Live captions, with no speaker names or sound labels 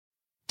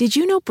Did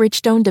you know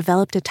Bridgestone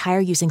developed a tire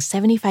using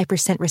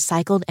 75%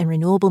 recycled and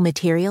renewable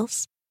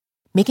materials?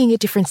 Making a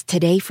difference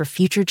today for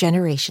future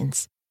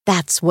generations.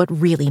 That's what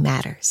really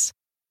matters.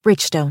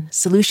 Bridgestone,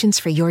 solutions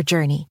for your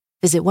journey.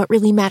 Visit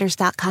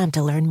whatreallymatters.com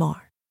to learn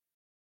more.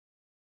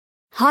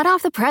 Hot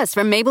off the press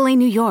from Maybelline,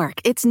 New York,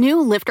 it's new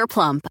Lifter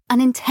Plump,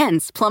 an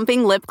intense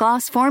plumping lip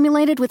gloss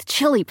formulated with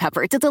chili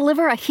pepper to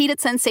deliver a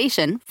heated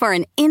sensation for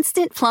an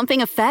instant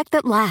plumping effect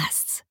that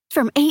lasts.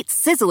 From 8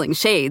 sizzling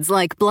shades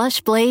like Blush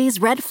Blaze,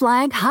 Red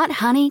Flag, Hot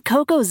Honey,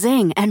 Cocoa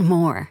Zing, and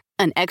more.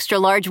 An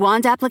extra-large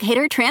wand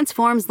applicator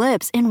transforms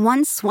lips in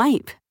one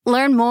swipe.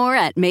 Learn more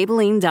at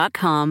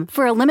Maybelline.com.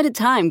 For a limited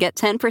time, get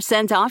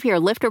 10% off your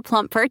Lifter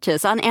Plump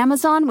purchase on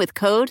Amazon with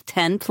code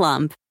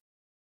 10PLUMP.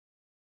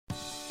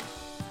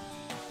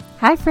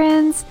 Hi,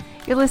 friends.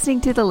 You're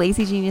listening to the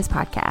Lazy Genius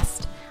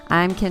Podcast.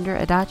 I'm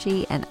Kendra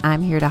Adachi, and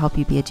I'm here to help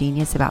you be a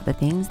genius about the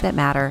things that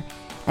matter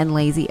and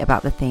lazy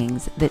about the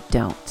things that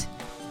don't.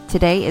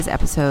 Today is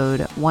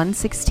episode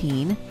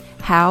 116,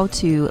 How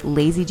to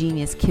Lazy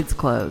Genius Kids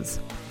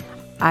Clothes.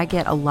 I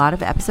get a lot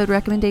of episode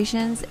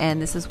recommendations,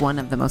 and this is one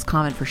of the most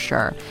common for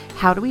sure.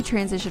 How do we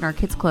transition our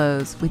kids'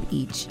 clothes with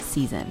each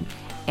season?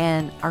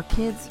 And our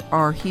kids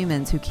are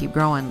humans who keep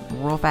growing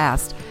real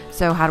fast.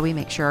 So how do we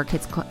make sure our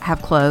kids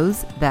have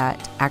clothes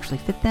that actually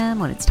fit them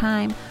when it's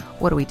time?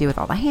 What do we do with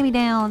all the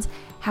hand-me-downs?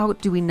 How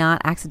do we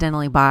not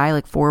accidentally buy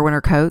like 4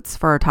 winter coats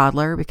for our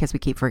toddler because we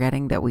keep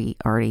forgetting that we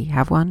already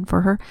have one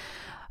for her?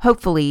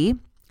 Hopefully,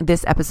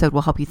 this episode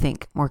will help you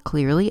think more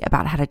clearly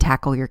about how to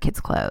tackle your kids'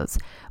 clothes.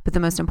 But the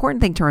most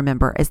important thing to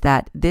remember is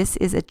that this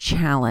is a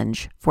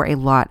challenge for a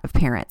lot of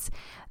parents.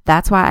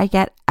 That's why I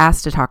get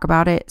asked to talk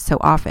about it so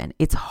often.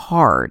 It's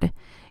hard.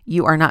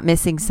 You are not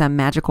missing some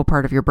magical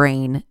part of your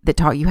brain that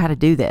taught you how to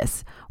do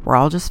this. We're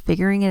all just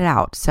figuring it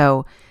out.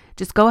 So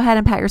just go ahead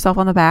and pat yourself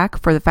on the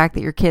back for the fact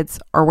that your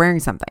kids are wearing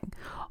something.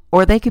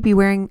 Or they could be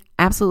wearing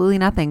absolutely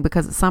nothing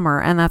because it's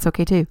summer, and that's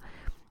okay too.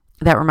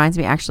 That reminds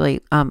me,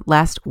 actually,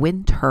 last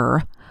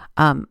winter,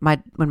 when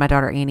my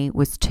daughter Annie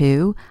was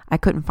 2, I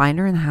couldn't find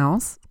her in the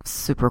house.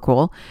 Super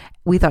cool.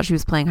 We thought she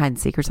was playing hide and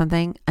seek or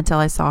something until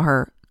I saw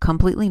her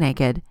completely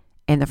naked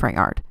in the front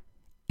yard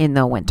in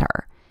the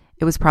winter.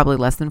 It was probably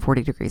less than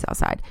 40 degrees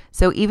outside.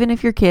 So even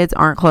if your kids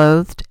aren't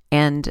clothed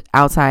and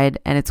outside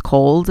and it's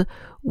cold,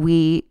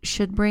 we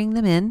should bring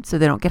them in so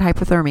they don't get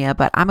hypothermia.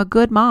 But I'm a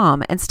good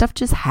mom and stuff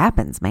just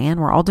happens, man.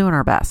 We're all doing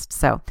our best.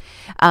 So,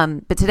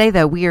 but today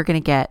though, we are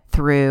going to get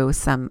through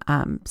some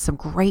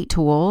great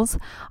tools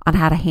on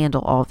how to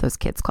handle all of those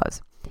kids'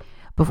 clothes.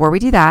 Before we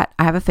do that,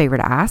 I have a favor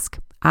to ask.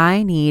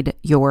 I need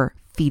your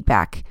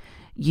feedback.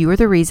 You are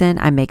the reason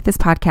I make this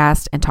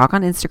podcast and talk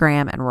on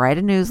Instagram and write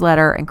a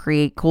newsletter and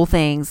create cool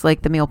things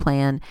like the meal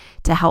plan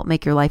to help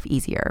make your life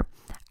easier.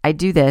 I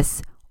do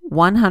this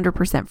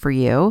 100% for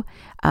you,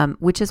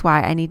 which is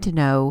why I need to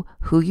know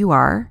who you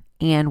are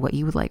and what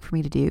you would like for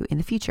me to do in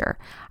the future.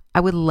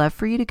 I would love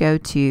for you to go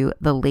to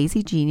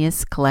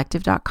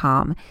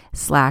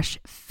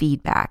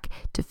thelazygeniuscollective.com/feedback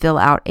to fill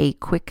out a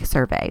quick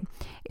survey.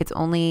 It's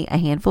only a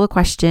handful of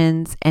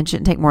questions and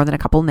shouldn't take more than a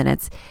couple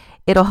minutes.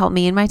 It'll help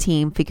me and my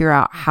team figure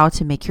out how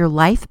to make your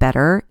life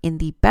better in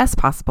the best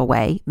possible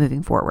way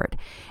moving forward.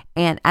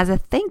 And as a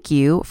thank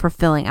you for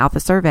filling out the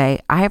survey,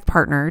 I have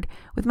partnered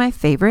with my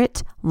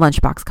favorite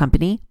lunchbox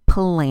company,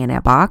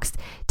 Planet Box,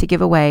 to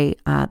give away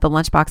the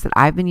lunchbox that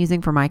I've been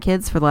using for my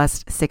kids for the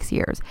last 6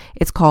 years.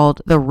 It's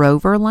called the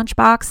Rover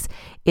lunchbox.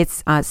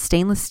 It's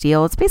stainless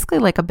steel. It's basically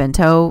like a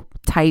bento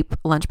type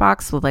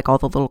lunchbox with like all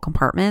the little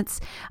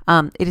compartments.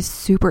 It is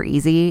super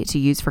easy to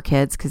use for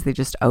kids because they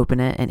just open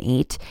it and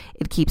eat.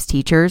 It keeps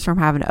teachers from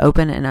having to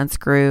open and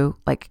unscrew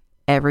like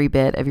every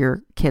bit of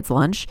your kid's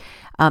lunch.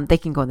 They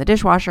can go in the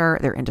dishwasher.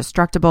 They're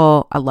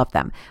indestructible. I love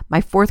them. My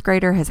 4th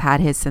grader has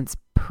had his since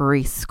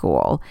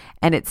preschool,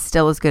 and it's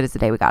still as good as the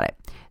day we got it.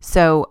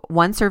 So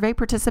one survey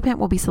participant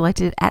will be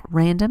selected at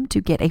random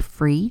to get a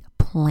free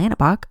Planet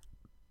Box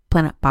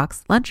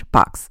lunch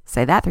box.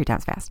 Say that 3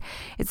 times fast.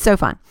 It's so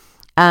fun.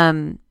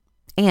 And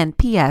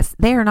P.S.,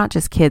 they are not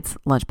just kids'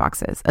 lunch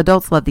boxes.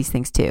 Adults love these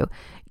things too.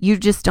 You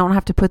just don't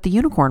have to put the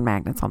unicorn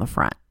magnets on the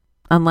front,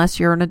 unless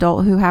you're an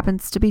adult who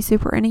happens to be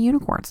super into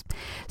unicorns.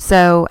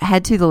 So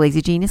head to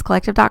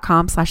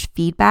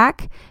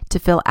thelazygeniuscollective.com/feedback to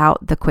fill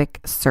out the quick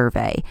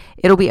survey.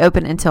 It'll be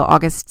open until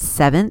August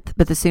 7th,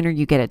 but the sooner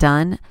you get it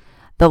done,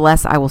 the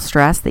less I will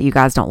stress that you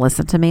guys don't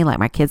listen to me, like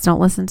my kids don't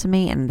listen to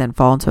me, and then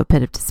fall into a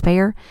pit of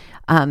despair.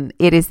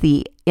 It is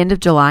the end of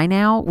July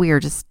now. We are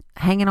just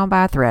hanging on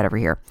by a thread over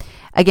here.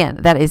 Again,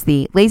 that is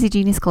the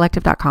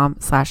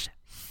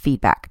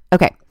lazygeniuscollective.com/feedback.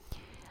 Okay,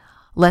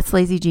 let's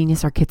lazy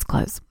genius our kids'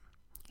 clothes.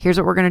 Here's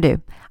what we're going to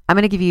do. I'm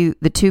going to give you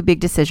the 2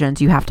 big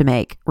decisions you have to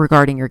make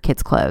regarding your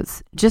kids'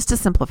 clothes, just to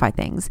simplify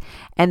things.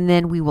 And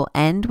then we will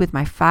end with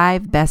my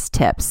 5 best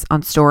tips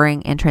on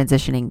storing and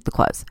transitioning the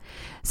clothes.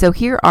 So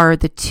here are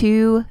the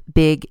 2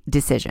 big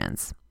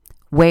decisions: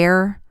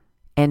 where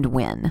and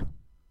when.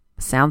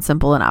 Sounds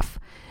simple enough.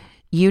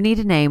 You need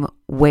to name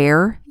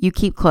where you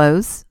keep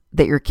clothes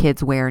that your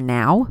kids wear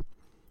now,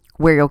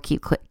 where you'll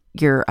keep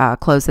your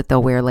clothes that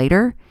they'll wear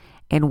later,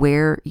 and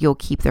where you'll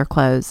keep their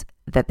clothes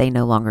that they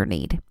no longer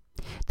need.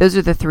 Those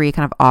are the three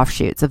kind of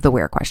offshoots of the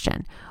where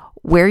question.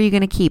 Where are you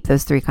going to keep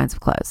those three kinds of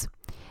clothes?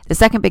 The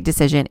second big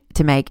decision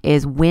to make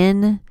is,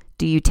 when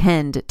do you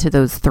tend to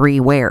those three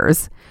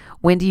wheres?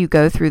 When do you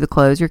go through the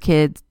clothes your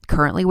kid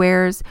currently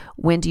wears?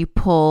 When do you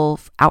pull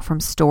out from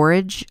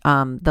storage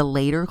the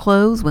later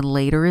clothes, when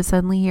later is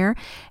suddenly here?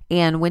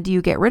 And when do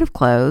you get rid of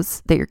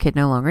clothes that your kid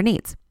no longer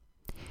needs?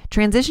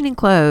 Transitioning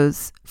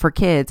clothes for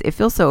kids, it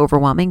feels so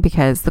overwhelming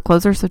because the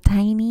clothes are so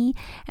tiny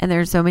and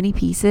there's so many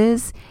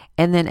pieces.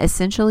 And then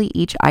essentially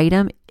each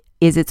item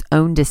is its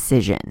own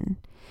decision.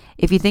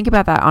 If you think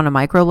about that on a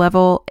micro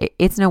level,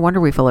 it's no wonder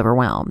we feel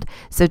overwhelmed.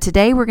 So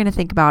today we're going to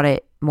think about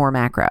it more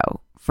macro,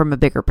 from a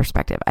bigger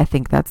perspective. I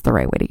think that's the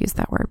right way to use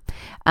that word.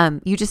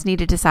 You just need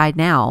to decide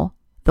now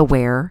the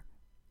where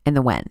and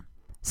the when.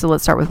 So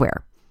let's start with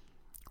where.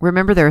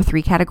 Remember, there are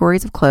three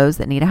categories of clothes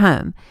that need a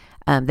home,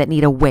 that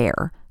need a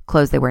where.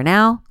 Clothes they wear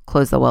now,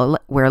 clothes they'll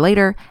wear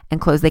later, and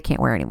clothes they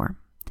can't wear anymore.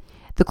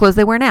 The clothes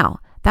they wear now,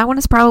 that one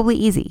is probably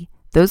easy.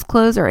 Those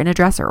clothes are in a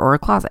dresser or a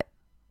closet.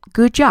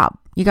 Good job.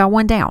 You got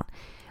one down.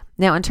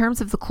 Now, in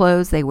terms of the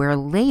clothes they wear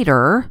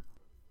later,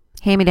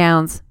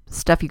 hand-me-downs,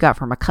 stuff you got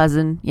from a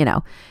cousin,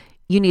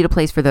 you need a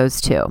place for those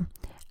too.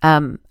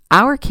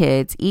 Our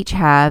kids each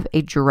have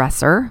a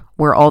dresser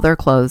where all their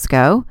clothes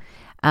go.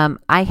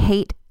 I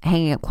hate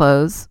hanging up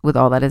clothes with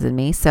all that is in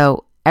me,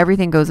 so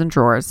everything goes in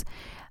drawers.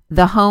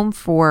 The home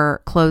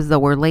for clothes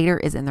they'll wear later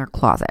is in their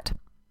closet.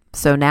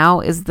 So now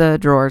is the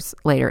drawers,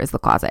 later is the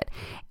closet.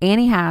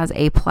 Annie has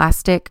a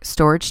plastic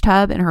storage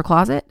tub in her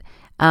closet.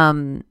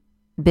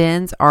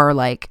 Bins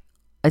are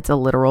it's a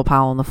literal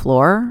pile on the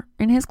floor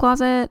in his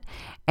closet.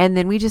 And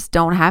then we just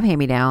don't have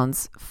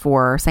hand-me-downs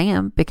for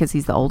Sam because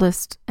he's the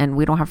oldest and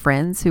we don't have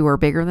friends who are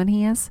bigger than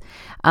he is.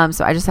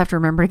 So I just have to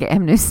remember to get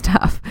him new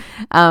stuff.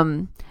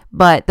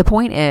 But the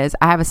point is,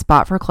 I have a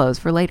spot for clothes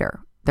for later.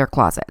 Their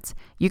closets.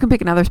 You can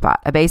pick another spot,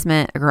 a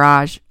basement, a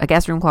garage, a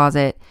guest room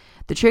closet.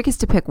 The trick is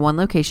to pick one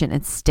location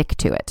and stick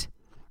to it.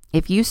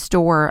 If you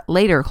store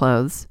later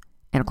clothes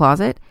in a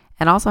closet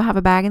and also have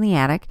a bag in the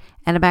attic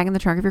and a bag in the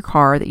trunk of your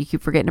car that you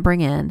keep forgetting to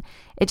bring in,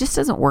 it just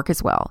doesn't work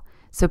as well.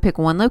 So pick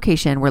one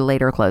location where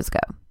later clothes go.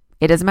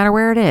 It doesn't matter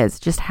where it is,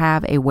 just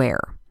have a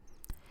where.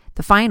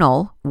 The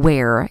final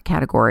where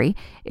category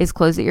is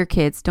clothes that your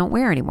kids don't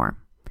wear anymore.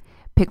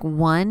 Pick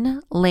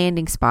one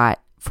landing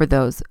spot for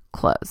those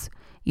clothes.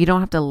 You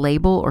don't have to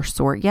label or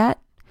sort yet.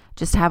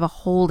 Just have a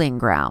holding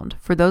ground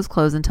for those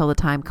clothes until the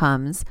time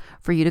comes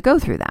for you to go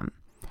through them.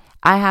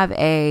 I have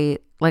a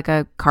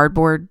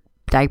cardboard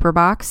diaper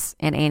box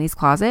in Annie's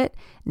closet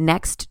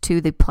next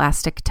to the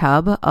plastic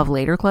tub of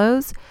later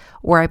clothes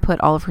where I put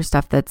all of her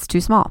stuff that's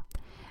too small.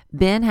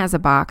 Ben has a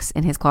box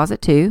in his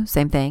closet too,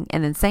 same thing.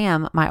 And then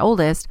Sam, my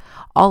oldest,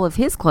 all of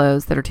his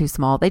clothes that are too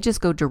small, they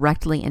just go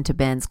directly into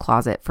Ben's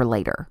closet for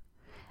later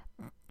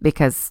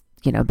because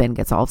Ben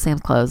gets all of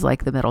Sam's clothes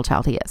like the middle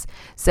child he is.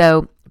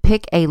 So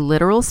pick a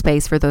literal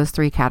space for those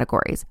three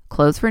categories: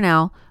 clothes for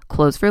now,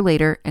 clothes for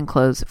later, and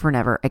clothes for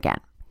never again.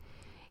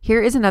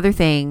 Here is another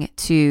thing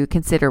to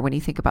consider when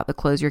you think about the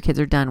clothes your kids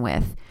are done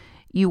with.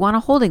 You want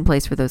a holding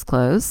place for those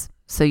clothes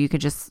so you can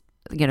just,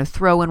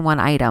 throw in one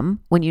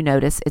item when you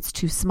notice it's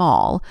too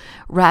small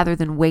rather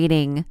than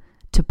waiting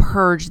to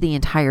purge the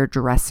entire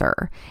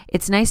dresser.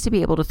 It's nice to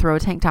be able to throw a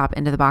tank top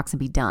into the box and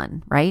be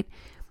done, right?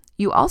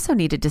 You also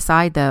need to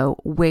decide, though,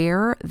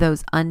 where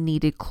those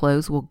unneeded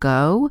clothes will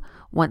go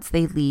once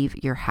they leave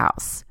your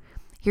house.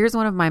 Here's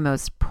one of my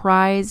most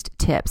prized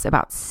tips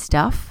about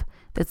stuff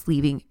that's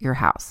leaving your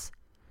house.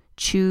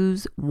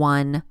 Choose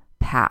one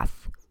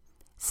path.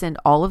 Send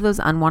all of those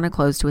unwanted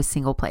clothes to a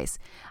single place.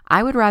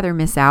 I would rather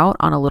miss out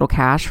on a little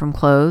cash from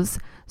clothes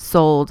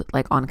sold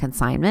on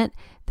consignment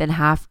than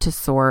have to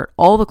sort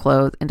all the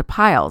clothes into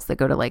piles that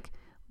go to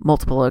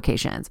multiple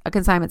locations, a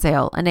consignment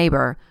sale, a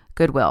neighbor,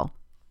 Goodwill.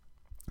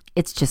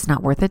 It's just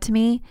not worth it to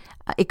me.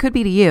 It could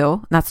be to you,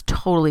 and that's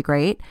totally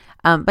great,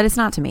 but it's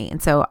not to me.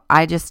 And so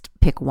I just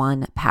pick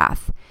one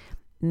path.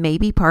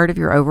 Maybe part of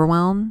your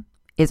overwhelm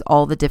is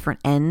all the different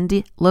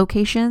end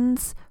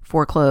locations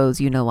for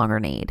clothes you no longer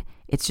need.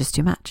 It's just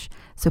too much.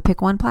 So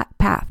pick one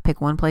path,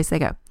 pick one place they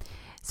go.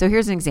 So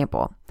here's an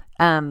example.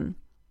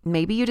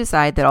 Maybe you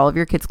decide that all of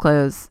your kids'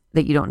 clothes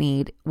that you don't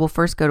need will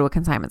first go to a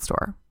consignment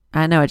store.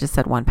 I know I just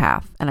said one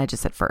path and I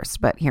just said first,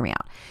 but hear me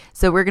out.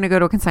 So we're going to go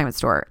to a consignment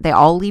store. They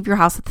all leave your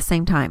house at the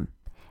same time.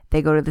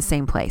 They go to the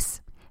same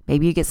place.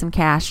 Maybe you get some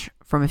cash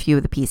from a few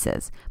of the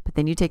pieces, but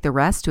then you take the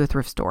rest to a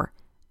thrift store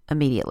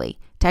immediately.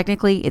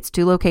 Technically, it's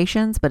two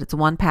locations, but it's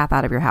one path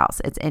out of your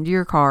house. It's into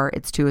your car.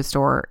 It's to a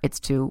store. It's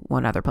to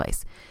one other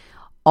place.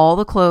 All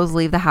the clothes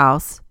leave the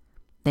house.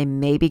 They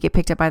maybe get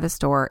picked up by the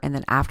store, and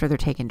then after they're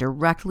taken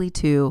directly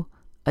to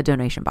a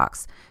donation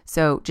box.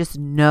 So just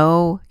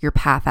know your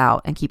path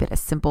out and keep it as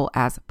simple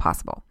as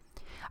possible.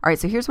 All right,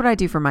 so here's what I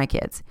do for my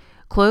kids.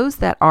 Clothes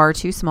that are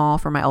too small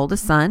for my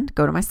oldest son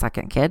go to my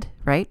second kid,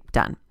 right?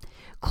 Done.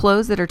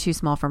 Clothes that are too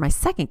small for my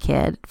second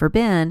kid, for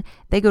Ben,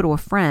 they go to a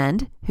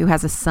friend who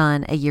has a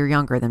son a year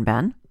younger than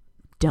Ben.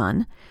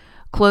 Done.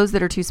 Clothes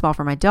that are too small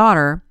for my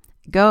daughter,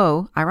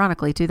 Go,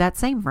 ironically, to that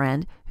same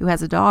friend who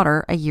has a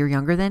daughter a year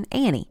younger than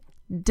Annie.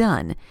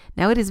 Done.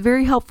 Now, it is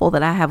very helpful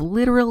that I have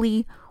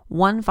literally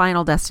one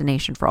final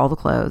destination for all the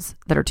clothes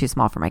that are too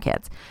small for my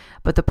kids.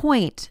 But the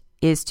point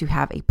is to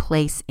have a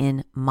place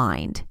in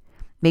mind.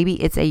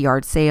 Maybe it's a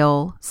yard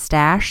sale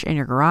stash in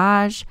your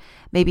garage.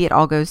 Maybe it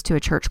all goes to a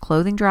church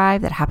clothing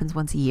drive that happens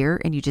once a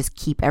year and you just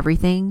keep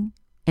everything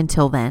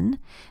until then,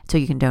 until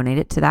you can donate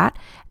it to that.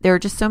 There are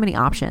just so many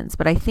options,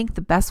 but I think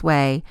the best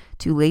way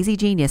to lazy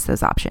genius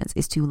those options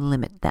is to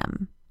limit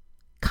them,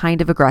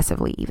 kind of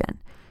aggressively even.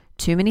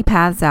 Too many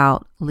paths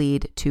out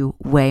lead to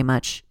way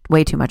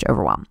too much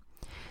overwhelm.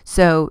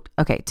 So,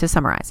 okay, to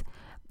summarize,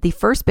 the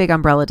first big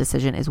umbrella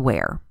decision is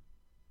where.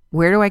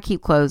 Where do I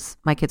keep clothes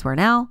my kids wear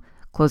now,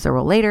 clothes they'll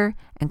wear later,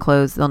 and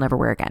clothes they'll never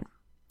wear again?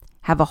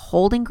 Have a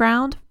holding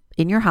ground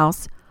in your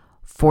house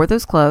for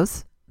those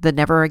clothes, the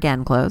never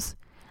again clothes,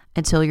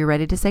 until you're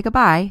ready to say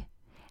goodbye,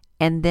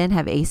 and then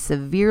have a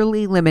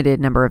severely limited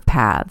number of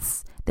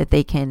paths that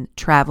they can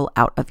travel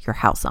out of your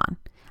house on.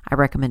 I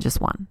recommend just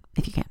one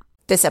if you can.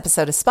 This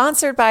episode is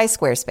sponsored by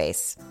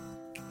Squarespace.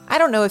 I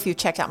don't know if you've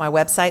checked out my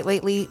website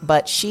lately,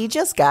 but she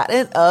just got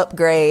an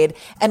upgrade,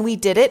 and we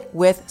did it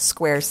with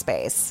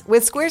Squarespace.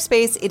 With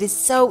Squarespace, it is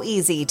so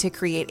easy to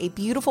create a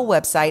beautiful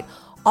website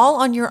all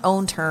on your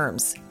own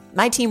terms.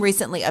 My team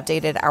recently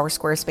updated our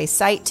Squarespace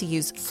site to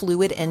use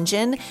Fluid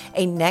Engine,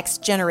 a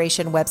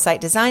next-generation website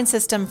design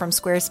system from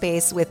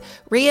Squarespace with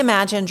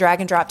reimagined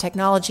drag-and-drop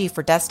technology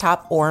for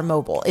desktop or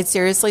mobile. It's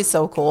seriously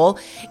so cool.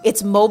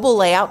 Its mobile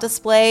layout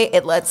display,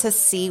 it lets us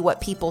see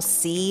what people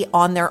see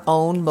on their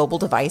own mobile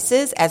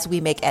devices as we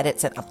make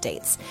edits and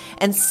updates.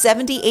 And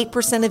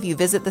 78% of you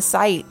visit the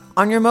site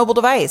on your mobile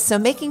device. So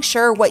making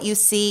sure what you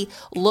see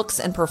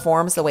looks and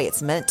performs the way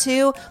it's meant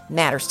to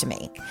matters to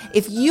me.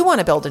 If you want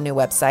to build a new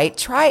website,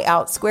 try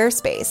out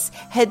Squarespace.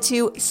 Head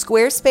to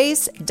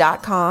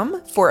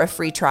squarespace.com for a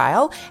free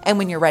trial. And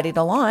when you're ready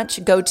to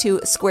launch, go to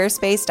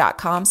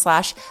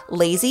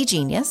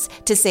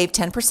squarespace.com/lazygenius to save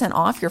 10%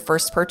 off your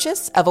first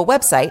purchase of a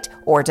website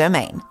or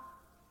domain.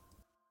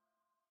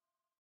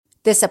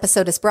 This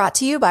episode is brought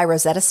to you by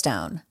Rosetta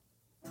Stone.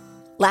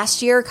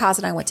 Last year, Kaz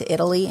and I went to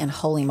Italy, and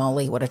holy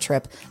moly, what a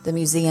trip. The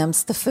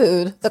museums, the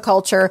food, the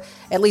culture.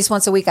 At least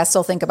once a week, I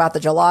still think about the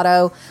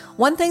gelato.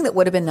 One thing that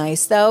would have been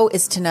nice, though,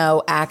 is to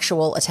know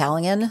actual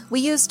Italian. We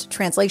used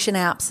translation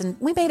apps, and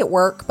we made it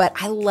work, but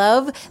I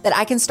love that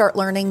I can start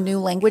learning new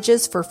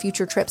languages for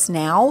future trips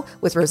now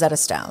with Rosetta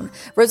Stone.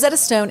 Rosetta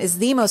Stone is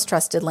the most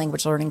trusted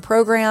language learning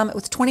program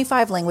with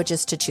 25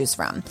 languages to choose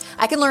from.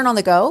 I can learn on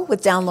the go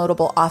with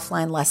downloadable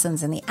offline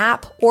lessons in the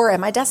app or at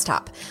my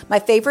desktop. My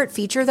favorite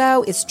feature,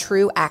 though, is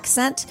True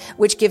Accent,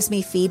 which gives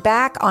me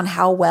feedback on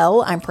how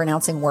well I'm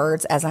pronouncing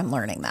words as I'm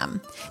learning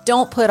them.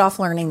 Don't put off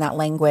learning that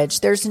language.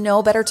 There's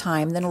no better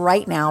time than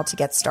right now to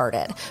get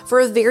started.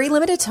 For a very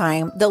limited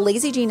time, the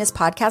Lazy Genius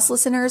podcast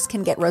listeners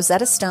can get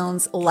Rosetta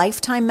Stone's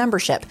lifetime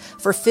membership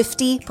for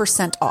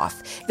 50%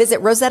 off. Visit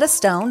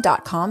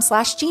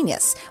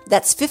rosettastone.com/genius.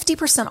 That's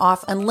 50%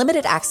 off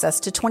unlimited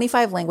access to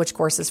 25 language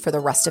courses for the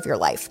rest of your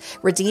life.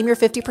 Redeem your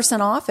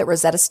 50% off at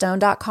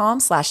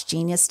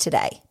rosettastone.com/genius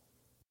today.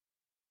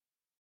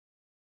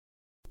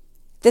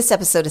 This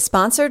episode is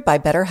sponsored by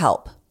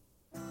BetterHelp.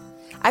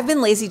 I've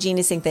been lazy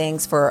geniusing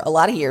things for a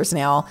lot of years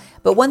now,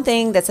 but one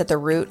thing that's at the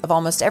root of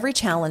almost every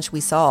challenge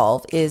we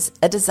solve is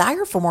a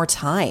desire for more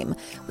time.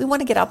 We want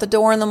to get out the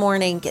door in the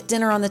morning, get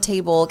dinner on the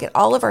table, get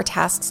all of our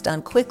tasks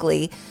done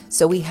quickly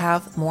so we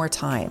have more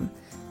time.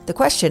 The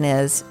question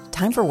is,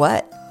 time for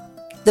what?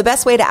 The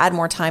best way to add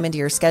more time into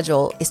your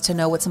schedule is to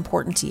know what's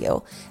important to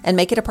you and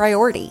make it a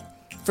priority.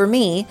 For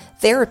me,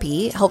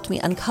 therapy helped me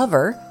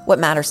uncover what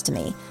matters to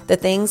me, the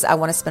things I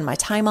want to spend my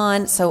time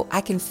on so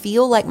I can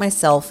feel like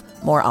myself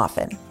more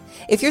often.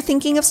 If you're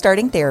thinking of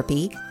starting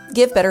therapy,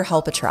 give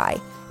BetterHelp a try.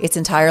 It's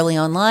entirely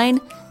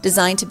online,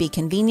 designed to be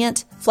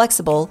convenient,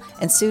 flexible,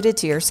 and suited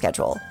to your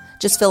schedule.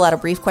 Just fill out a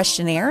brief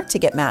questionnaire to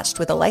get matched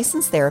with a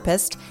licensed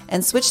therapist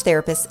and switch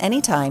therapists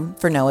anytime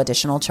for no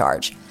additional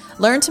charge.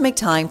 Learn to make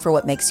time for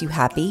what makes you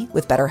happy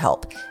with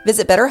BetterHelp.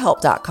 Visit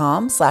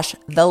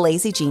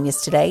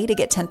BetterHelp.com/TheLazyGenius today to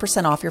get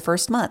 10% off your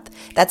first month.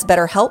 That's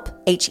BetterHelp,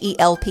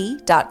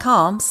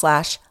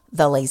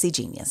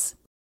 HELP.com/TheLazyGenius.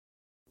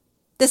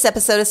 This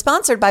episode is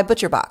sponsored by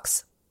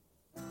ButcherBox.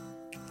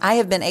 I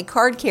have been a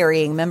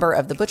card-carrying member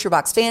of the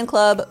ButcherBox fan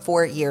club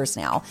for years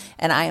now,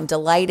 and I am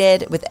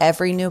delighted with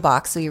every new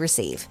box we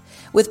receive.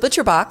 With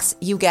ButcherBox,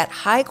 you get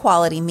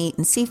high-quality meat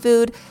and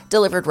seafood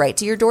delivered right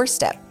to your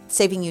doorstep,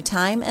 saving you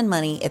time and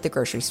money at the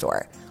grocery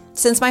store.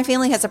 Since my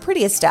family has a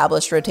pretty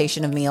established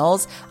rotation of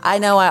meals, I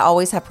know I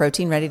always have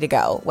protein ready to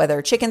go,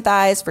 whether chicken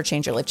thighs for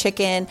Change Your Life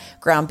chicken,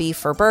 ground beef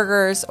for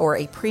burgers, or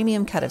a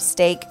premium cut of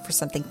steak for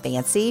something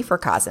fancy for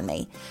Kaz and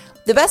me.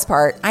 The best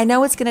part, I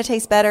know it's going to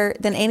taste better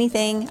than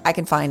anything I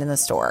can find in the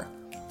store.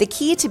 The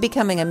key to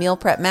becoming a meal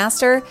prep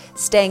master,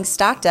 staying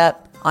stocked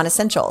up on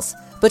essentials.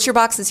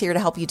 ButcherBox is here to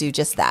help you do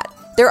just that.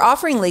 They're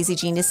offering Lazy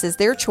Geniuses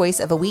their choice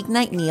of a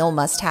weeknight meal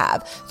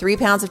must-have: 3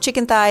 pounds of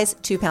chicken thighs,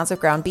 2 pounds of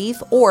ground beef,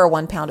 or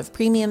 1 pound of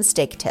premium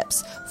steak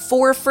tips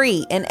for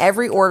free in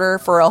every order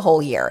for a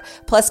whole year.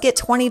 Plus, get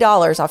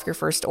 $20 off your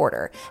first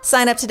order.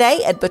 Sign up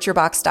today at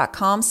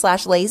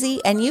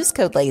butcherbox.com/lazy and use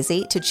code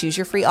LAZY to choose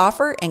your free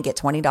offer and get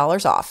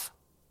 $20 off.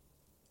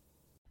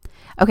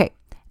 Okay,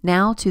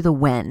 now to the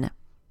when.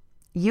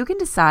 You can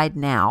decide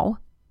now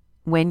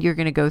when you're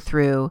going to go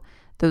through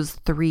those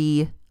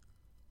 3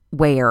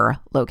 wear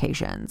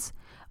locations.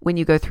 When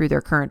you go through their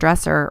current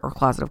dresser or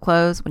closet of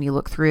clothes, when you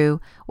look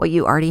through what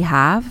you already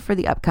have for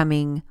the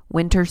upcoming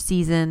winter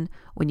season,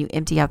 when you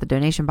empty out the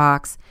donation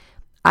box.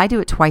 I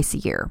do it twice a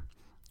year.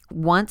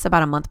 Once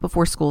about a month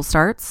before school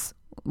starts,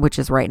 which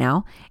is right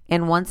now,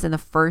 and once in the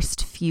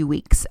first few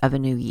weeks of a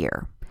new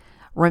year.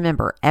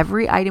 Remember,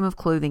 every item of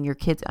clothing your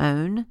kids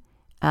own,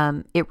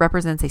 it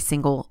represents a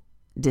single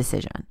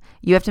decision.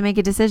 You have to make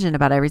a decision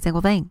about every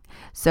single thing.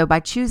 So by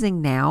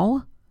choosing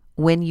now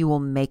when you will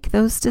make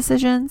those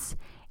decisions,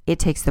 it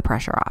takes the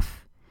pressure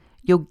off.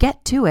 You'll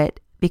get to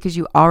it because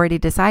you already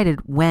decided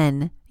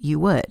when you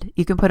would.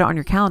 You can put it on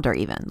your calendar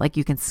even, like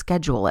you can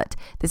schedule it.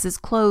 This is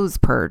clothes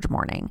purge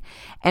morning.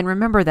 And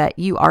remember that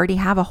you already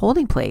have a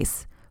holding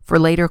place for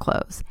later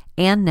clothes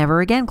and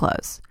never again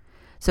clothes.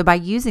 So by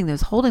using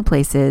those holding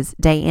places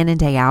day in and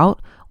day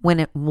out,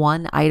 when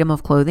one item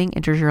of clothing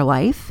enters your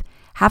life,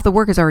 half the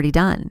work is already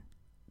done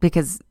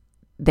because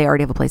they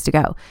already have a place to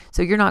go.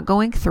 So you're not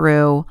going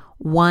through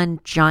one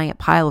giant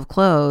pile of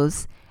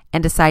clothes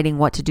and deciding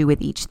what to do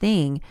with each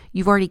thing.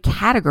 You've already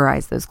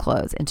categorized those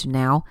clothes into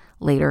now,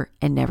 later,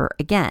 and never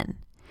again.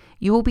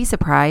 You will be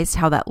surprised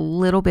how that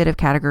little bit of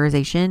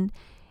categorization,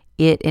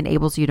 it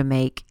enables you to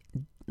make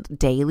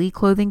daily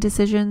clothing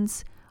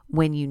decisions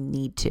when you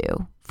need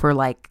to for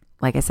like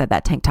I said,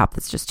 that tank top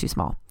that's just too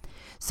small.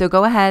 So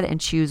go ahead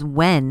and choose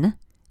when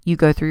you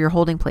go through your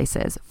holding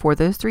places for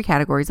those 3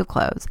 categories of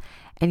clothes,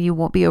 and you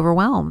won't be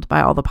overwhelmed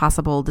by all the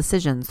possible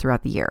decisions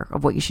throughout the year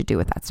of what you should do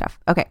with that stuff.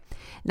 Okay,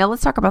 now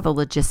let's talk about the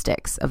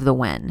logistics of the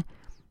when.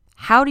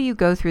 How do you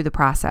go through the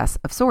process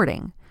of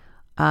sorting?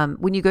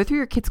 When you go through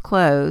your kids'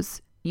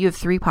 clothes, you have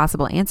 3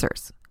 possible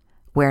answers: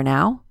 wear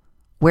now,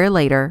 wear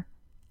later,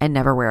 and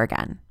never wear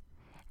again.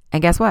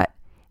 And guess what?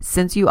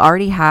 Since you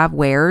already have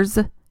wears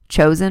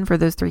chosen for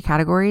those 3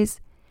 categories,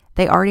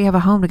 they already have a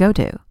home to go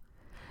to.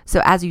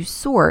 So as you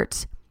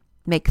sort,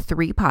 make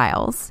 3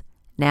 piles: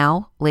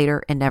 now,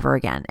 later, and never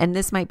again. And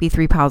this might be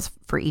 3 piles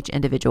for each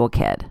individual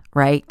kid,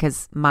 right?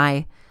 Because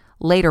my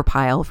later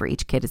pile for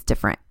each kid is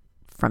different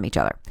from each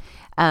other.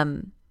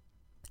 I'm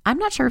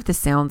not sure if this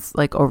sounds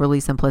like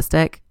overly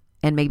simplistic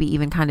and maybe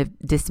even kind of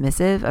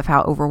dismissive of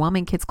how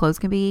overwhelming kids' clothes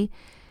can be,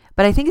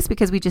 but I think it's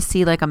because we just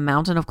see like a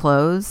mountain of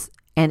clothes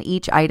and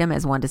each item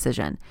as one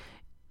decision.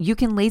 You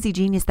can lazy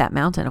genius that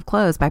mountain of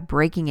clothes by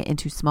breaking it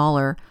into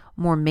smaller,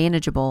 more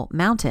manageable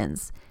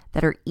mountains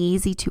that are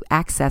easy to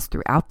access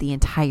throughout the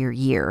entire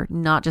year,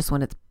 not just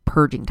when it's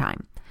purging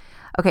time.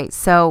 Okay,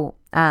 so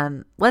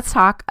let's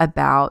talk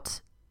about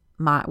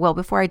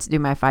before I do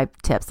my 5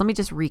 tips, let me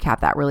just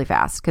recap that really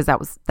fast because that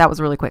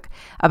was really quick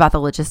about the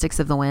logistics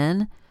of the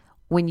when.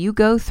 When you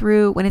go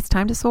through, when it's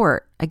time to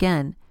sort,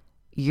 again,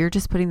 you're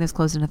just putting those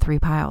clothes into 3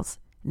 piles: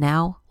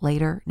 now,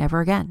 later, never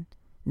again.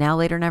 Now,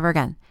 later, never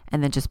again.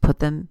 And then just put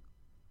them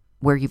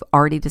where you've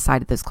already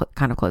decided those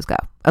kind of clothes go.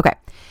 Okay.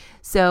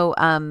 So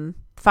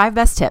 5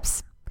 best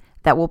tips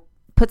that will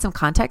put some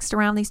context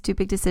around these 2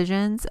 big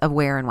decisions of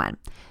where and when.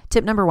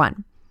 Tip number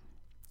 1,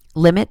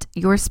 limit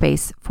your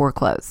space for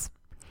clothes.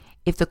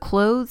 If the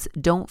clothes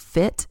don't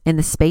fit in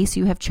the space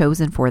you have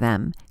chosen for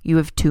them, you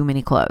have too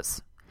many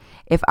clothes.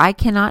 If I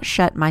cannot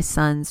shut my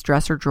son's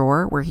dresser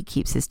drawer where he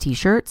keeps his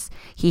t-shirts,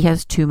 he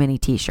has too many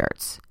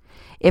t-shirts.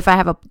 If I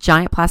have a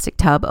giant plastic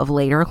tub of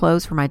later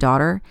clothes for my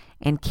daughter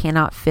and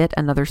cannot fit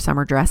another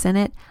summer dress in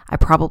it, I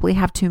probably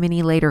have too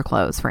many later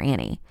clothes for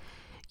Annie.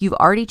 You've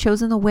already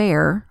chosen the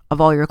wear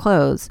of all your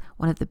clothes.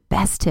 One of the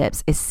best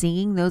tips is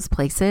seeing those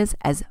places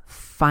as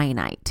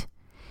finite.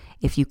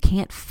 If you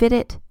can't fit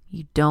it,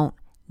 you don't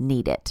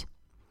need it.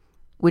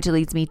 Which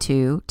leads me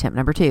to tip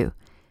number 2.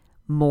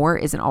 More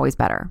isn't always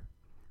better.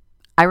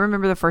 I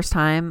remember the first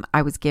time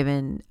I was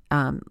given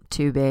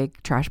 2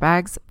 big trash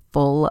bags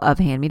full of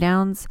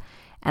hand-me-downs,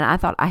 and I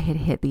thought I had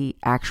hit the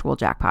actual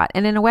jackpot.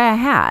 And in a way I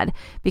had,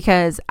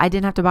 because I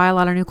didn't have to buy a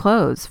lot of new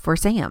clothes for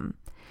Sam.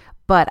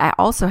 But I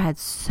also had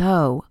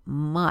so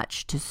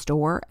much to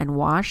store and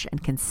wash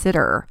and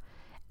consider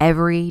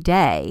every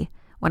day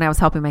when I was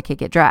helping my kid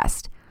get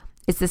dressed.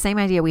 It's the same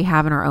idea we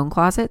have in our own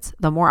closets.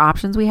 The more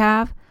options we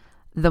have,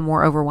 the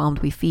more overwhelmed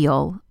we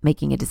feel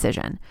making a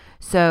decision.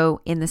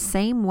 So in the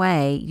same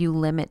way, you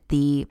limit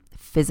the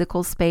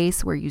physical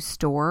space where you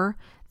store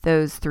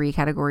those 3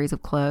 categories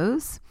of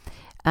clothes.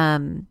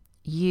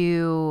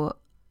 You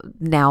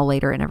now,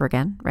 later, and never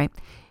again, right?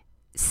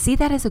 See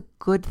that as a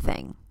good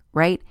thing,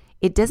 right?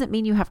 It doesn't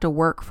mean you have to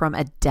work from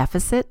a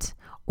deficit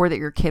or that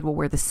your kid will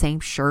wear the same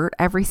shirt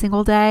every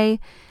single day.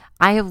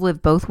 I have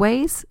lived both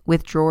ways,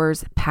 with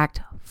drawers packed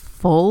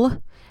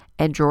full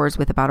and drawers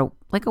with about a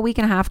week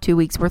and a half, 2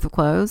 weeks worth of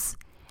clothes.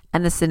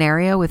 And the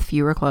scenario with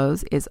fewer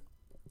clothes is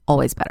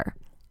always better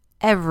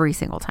every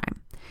single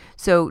time.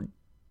 So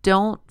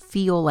don't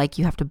feel like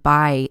you have to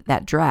buy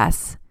that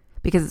dress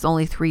because it's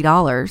only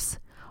 $3,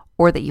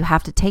 or that you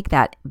have to take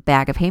that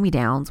bag of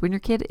hand-me-downs when your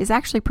kid is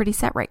actually pretty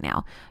set right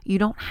now. You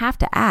don't have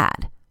to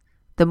add.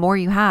 The more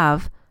you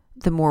have,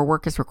 the more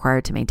work is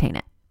required to maintain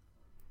it.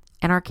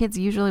 And our kids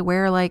usually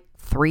wear like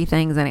 3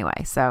 things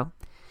anyway. So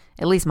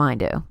at least mine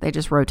do. They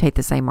just rotate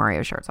the same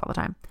Mario shirts all the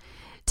time.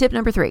 Tip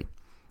number 3,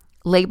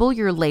 label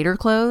your later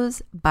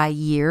clothes by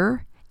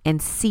year and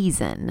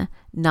season,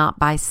 not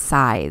by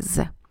size.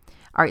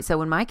 All right. So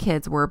when my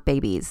kids were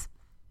babies,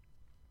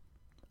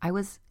 I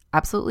was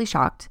absolutely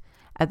shocked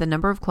at the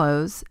number of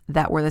clothes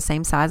that were the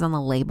same size on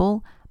the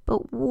label,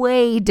 but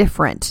way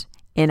different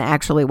in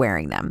actually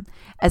wearing them.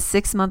 A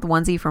 6-month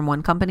onesie from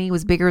one company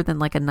was bigger than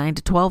like a 9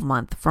 to 12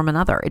 month from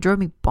another. It drove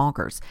me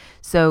bonkers.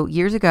 So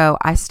years ago,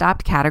 I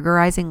stopped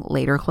categorizing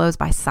later clothes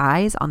by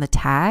size on the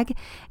tag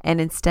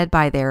and instead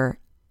by their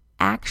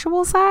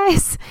actual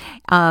size,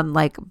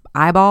 like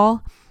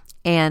eyeball,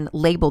 and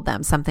labeled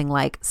them something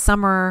like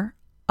summer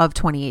of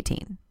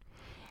 2018.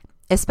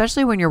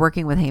 Especially when you're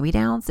working with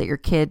hand-me-downs that your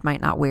kid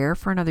might not wear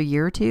for another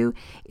year or 2,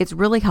 it's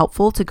really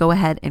helpful to go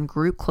ahead and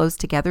group clothes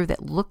together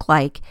that look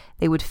like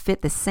they would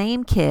fit the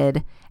same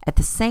kid at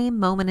the same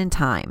moment in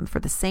time for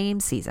the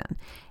same season.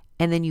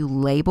 And then you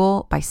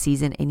label by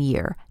season and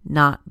year,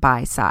 not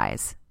by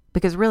size.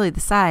 Because really the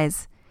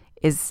size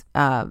is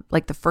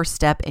like the first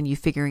step in you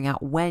figuring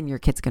out when your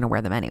kid's going to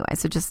wear them anyway.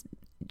 So just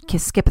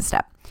skip a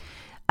step.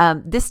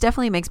 This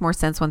definitely makes more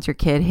sense once your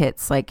kid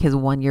hits like his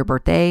 1-year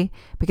birthday,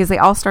 because they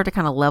all start to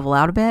kind of level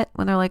out a bit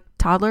when they're like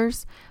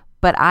toddlers.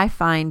 But I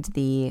find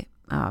the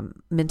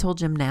mental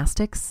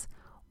gymnastics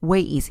way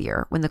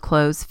easier when the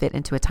clothes fit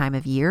into a time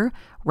of year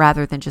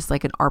rather than just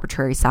like an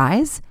arbitrary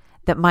size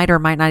that might or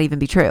might not even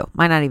be true,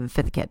 might not even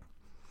fit the kid.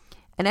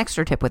 An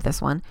extra tip with this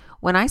one,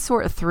 when I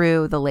sort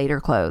through the later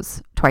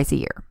clothes twice a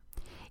year,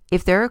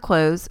 if there are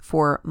clothes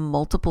for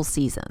multiple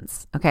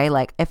seasons, okay,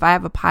 like if I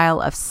have a pile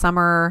of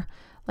summer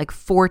like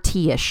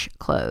 4T-ish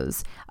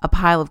clothes, a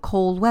pile of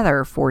cold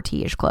weather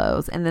 4T-ish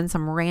clothes, and then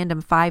some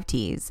random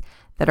 5Ts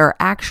that are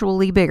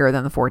actually bigger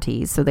than the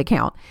 4Ts, so they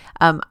count.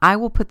 I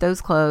will put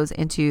those clothes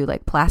into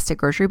like plastic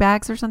grocery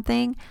bags or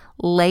something,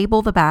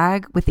 label the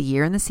bag with the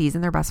year and the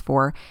season they're best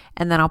for,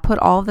 and then I'll put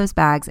all of those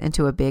bags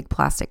into a big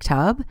plastic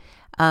tub,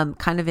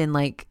 kind of in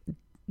like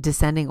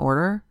descending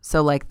order.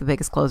 So like the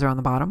biggest clothes are on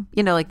the bottom.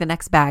 You know, like the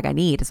next bag I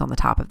need is on the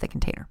top of the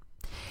container.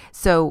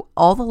 So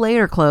all the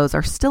later clothes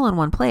are still in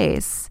one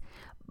place,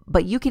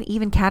 but you can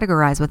even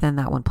categorize within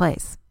that one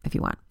place if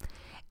you want.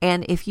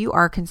 And if you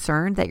are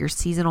concerned that your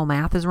seasonal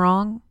math is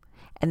wrong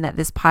and that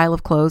this pile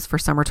of clothes for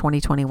summer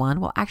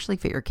 2021 will actually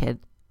fit your kid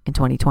in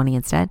 2020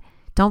 instead,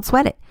 don't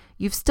sweat it.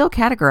 You've still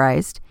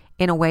categorized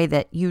in a way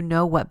that you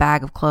know what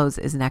bag of clothes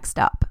is next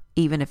up,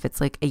 even if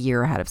it's like a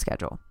year ahead of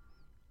schedule.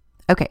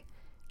 Okay,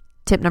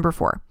 tip number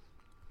 4.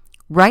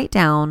 Write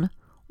down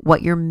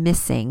what you're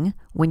missing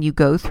when you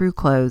go through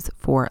clothes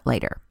for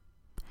later.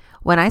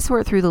 When I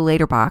sort through the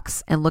later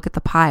box and look at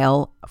the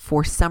pile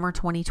for summer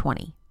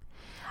 2020,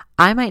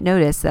 I might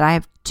notice that I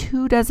have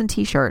 24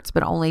 t-shirts,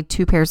 but only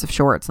 2 pairs of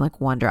shorts and like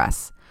 1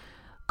 dress.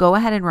 Go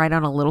ahead and write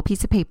on a little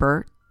piece of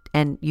paper,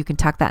 and you can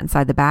tuck that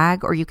inside the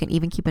bag, or you can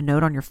even keep a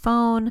note on your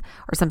phone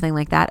or something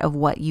like that of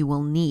what you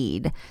will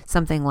need.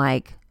 Something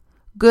like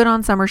good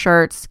on summer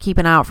shirts, keep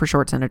an eye out for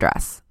shorts and a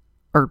dress,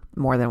 or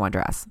more than 1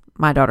 dress.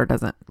 My daughter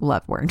doesn't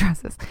love wearing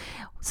dresses,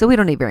 so we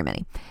don't need very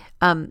many.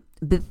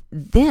 But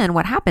then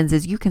what happens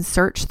is you can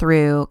search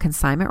through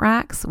consignment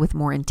racks with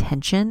more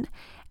intention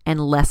and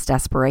less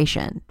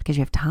desperation because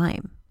you have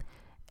time,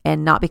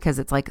 and not because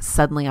it's like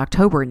suddenly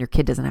October and your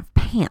kid doesn't have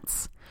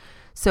pants.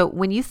 So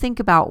when you think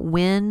about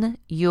when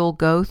you'll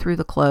go through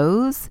the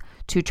clothes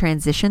to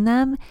transition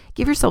them,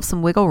 give yourself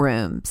some wiggle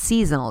room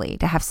seasonally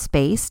to have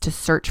space to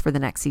search for the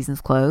next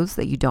season's clothes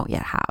that you don't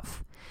yet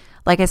have.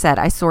 Like I said,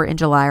 I sort in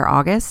July or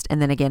August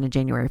and then again in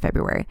January,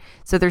 February.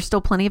 So there's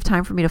still plenty of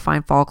time for me to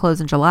find fall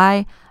clothes in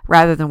July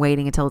rather than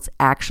waiting until it's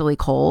actually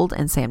cold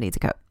and Sam needs a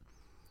coat.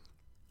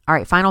 All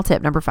right, final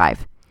tip, number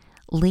 5.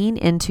 Lean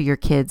into your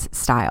kids'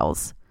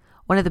 styles.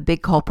 One of the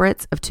big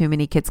culprits of too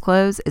many kids'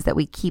 clothes is that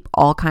we keep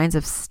all kinds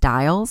of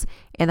styles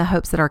in the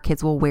hopes that our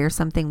kids will wear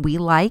something we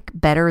like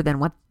better than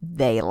what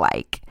they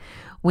like.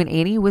 When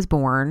Annie was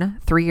born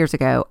 3 years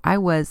ago, I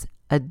was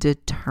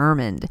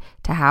determined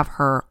to have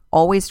her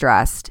always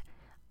dressed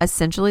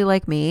essentially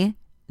like me,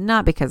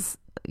 not because,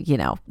 you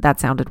know, that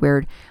sounded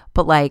weird,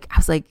 but like, I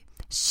was like,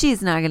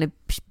 she's not going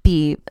to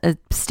be a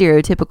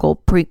stereotypical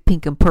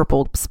pink and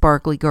purple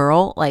sparkly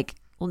girl. Like,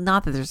 well,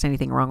 not that there's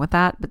anything wrong with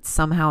that, but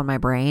somehow in my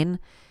brain,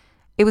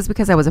 it was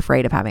because I was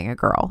afraid of having a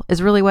girl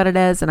is really what it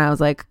is. And I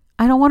was like,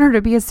 I don't want her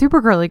to be a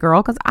super girly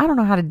girl because I don't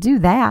know how to do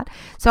that.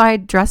 So I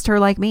dressed her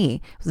like me.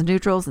 It was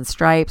neutrals and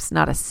stripes,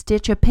 not a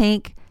stitch of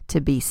pink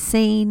to be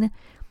seen.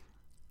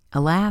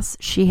 Alas,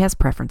 she has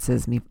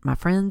preferences, my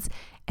friends,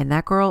 and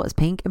that girl is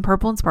pink and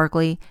purple and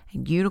sparkly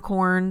and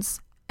unicorns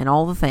and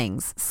all the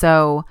things.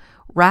 So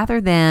rather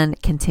than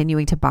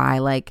continuing to buy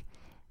like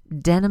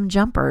denim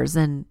jumpers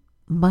and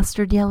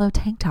mustard yellow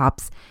tank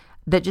tops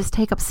that just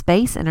take up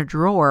space in a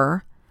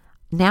drawer.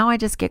 Now I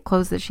just get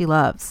clothes that she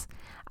loves.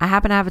 I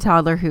happen to have a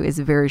toddler who is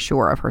very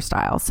sure of her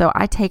style. So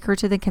I take her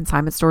to the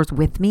consignment stores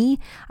with me.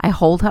 I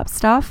hold up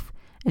stuff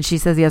and she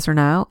says yes or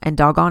no. And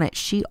doggone it,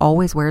 she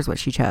always wears what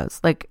she chose.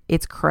 Like,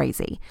 it's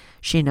crazy.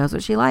 She knows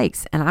what she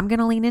likes and I'm going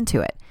to lean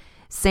into it.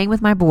 Same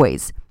with my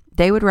boys.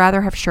 They would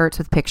rather have shirts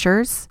with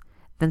pictures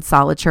than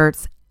solid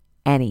shirts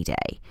any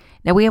day.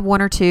 Now we have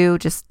one or two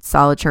just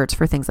solid shirts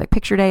for things like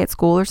picture day at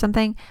school or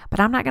something, but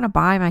I'm not going to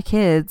buy my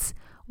kids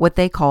what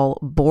they call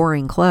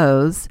boring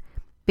clothes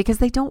because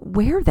they don't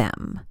wear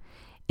them.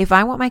 If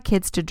I want my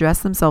kids to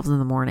dress themselves in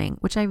the morning,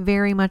 which I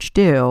very much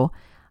do,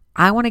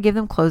 I want to give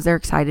them clothes they're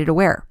excited to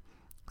wear.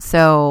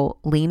 So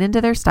lean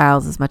into their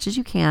styles as much as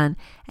you can.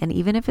 And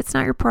even if it's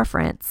not your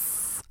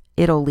preference,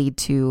 it'll lead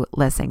to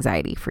less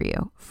anxiety for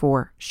you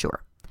for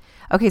sure.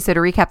 Okay, so to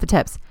recap the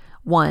tips.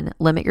 1,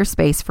 limit your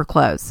space for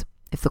clothes.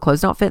 If the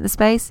clothes don't fit in the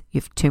space, you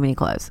have too many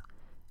clothes.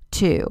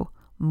 2,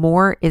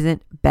 more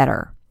isn't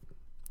better.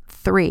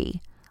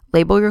 3,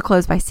 label your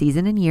clothes by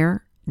season and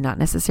year, not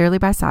necessarily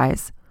by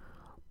size.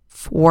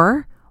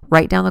 4,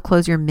 write down the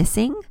clothes you're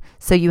missing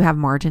so you have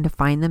margin to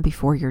find them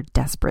before you're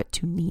desperate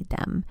to need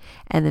them.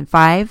 And then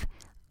 5,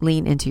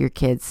 lean into your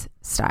kids'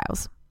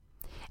 styles.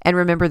 And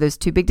remember those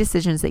 2 big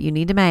decisions that you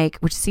need to make,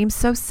 which seems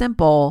so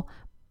simple,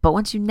 but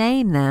once you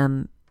name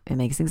them, it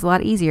makes things a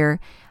lot easier.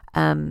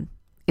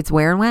 It's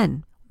where and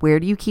when. Where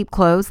do you keep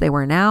clothes they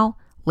wear now,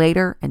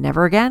 later, and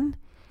never again?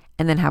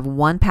 And then have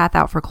one path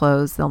out for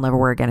clothes they'll never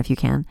wear again if you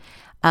can.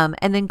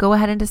 And then go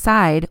ahead and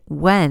decide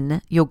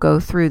when you'll go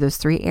through those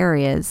 3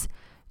 areas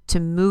to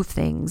move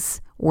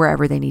things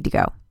wherever they need to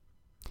go.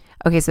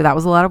 Okay, so that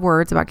was a lot of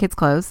words about kids'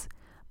 clothes,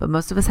 but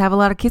most of us have a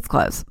lot of kids'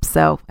 clothes,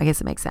 so I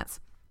guess it makes sense.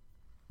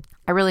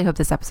 I really hope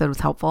this episode was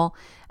helpful.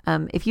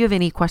 If you have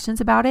any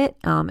questions about it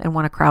and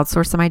want to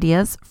crowdsource some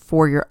ideas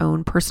for your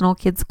own personal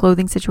kids'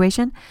 clothing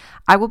situation,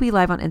 I will be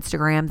live on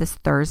Instagram this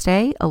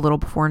Thursday, a little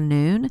before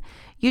noon.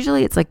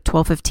 Usually it's like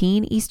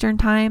 12:15 Eastern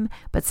time,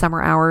 but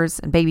summer hours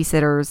and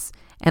babysitters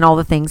and all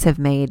the things have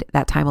made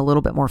that time a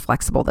little bit more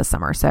flexible this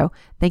summer. So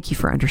thank you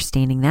for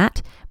understanding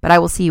that. But I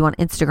will see you on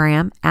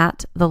Instagram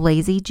at The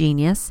Lazy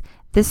Genius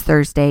this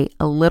Thursday,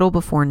 a little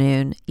before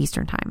noon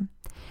Eastern time.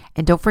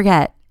 And don't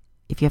forget,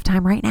 if you have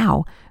time right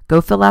now,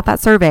 go fill out that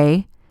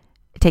survey.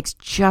 It takes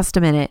just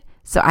a minute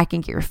so I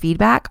can get your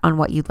feedback on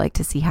what you'd like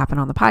to see happen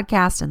on the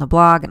podcast and the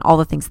blog and all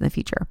the things in the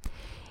future.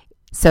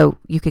 So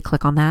you could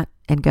click on that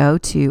and go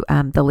to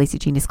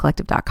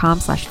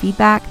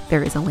thelacygeniuscollective.com/feedback.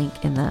 There is a link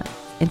in the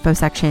info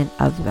section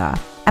of the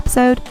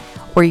episode,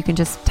 or you can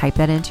just type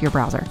that into your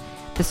browser.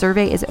 The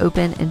survey is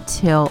open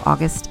until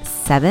August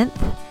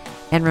 7th.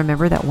 And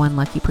remember that one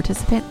lucky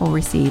participant will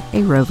receive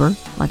a Rover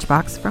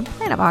lunchbox from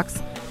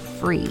PlanetBox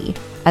free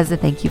as a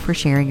thank you for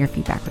sharing your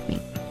feedback with me.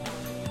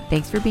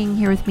 Thanks for being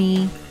here with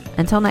me.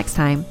 Until next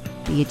time,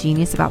 be a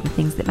genius about the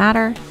things that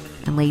matter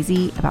and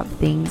lazy about the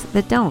things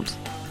that don't.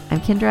 I'm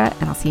Kendra,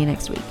 and I'll see you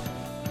next week.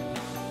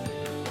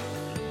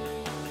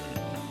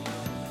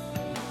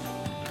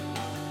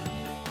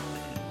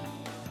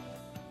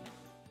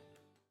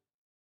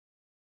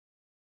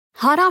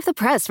 Hot off the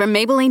press from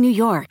Maybelline, New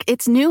York,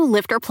 it's new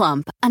Lifter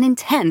Plump, an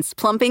intense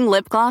plumping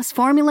lip gloss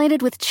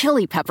formulated with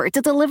chili pepper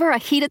to deliver a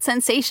heated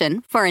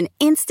sensation for an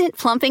instant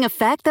plumping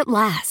effect that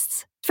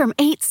lasts. From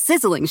 8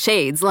 sizzling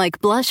shades like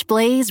Blush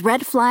Blaze,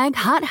 Red Flag,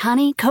 Hot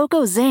Honey,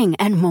 Cocoa Zing,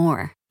 and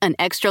more. An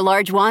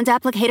extra-large wand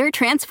applicator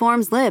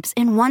transforms lips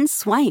in one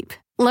swipe.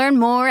 Learn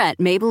more at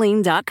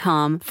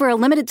Maybelline.com. For a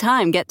limited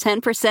time, get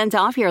 10%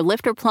 off your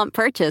Lifter Plump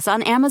purchase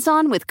on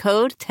Amazon with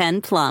code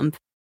 10PLUMP.